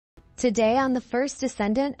Today on The First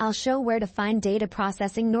Descendant, I'll show where to find data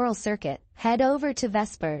processing neural circuit. Head over to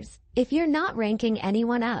Vespers. If you're not ranking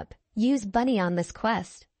anyone up, use Bunny on this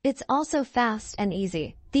quest. It's also fast and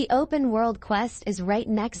easy. The open world quest is right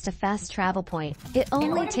next to Fast Travel Point. It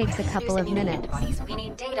only takes a couple of minutes. We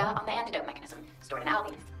need data on the antidote mechanism stored in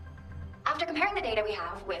Albion. After comparing the data we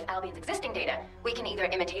have with Albion's existing data, we can either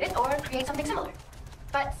imitate it or create something similar.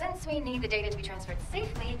 But since we need the data to be transferred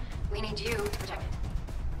safely, we need you to protect it.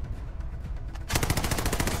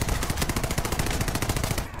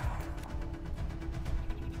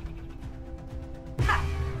 Ha!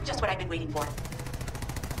 Just what I've been waiting for.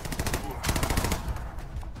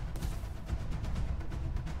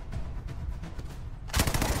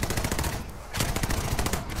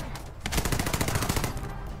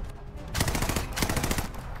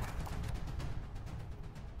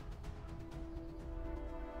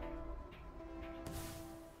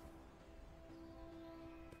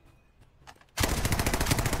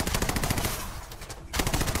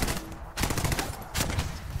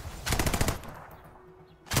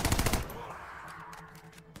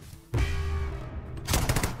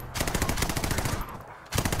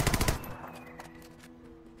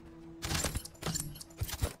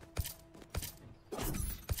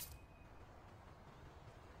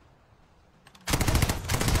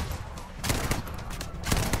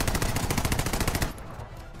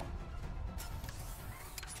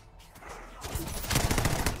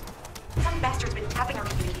 Bastard's been tapping our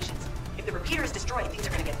communications. If the repeater is destroyed, things are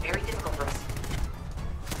going to get very difficult for us.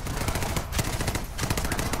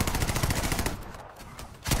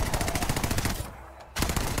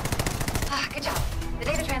 Good job. The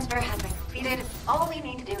data transfer has been completed. All we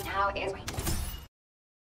need to do now is wait.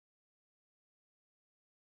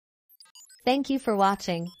 Thank you for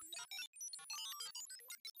watching.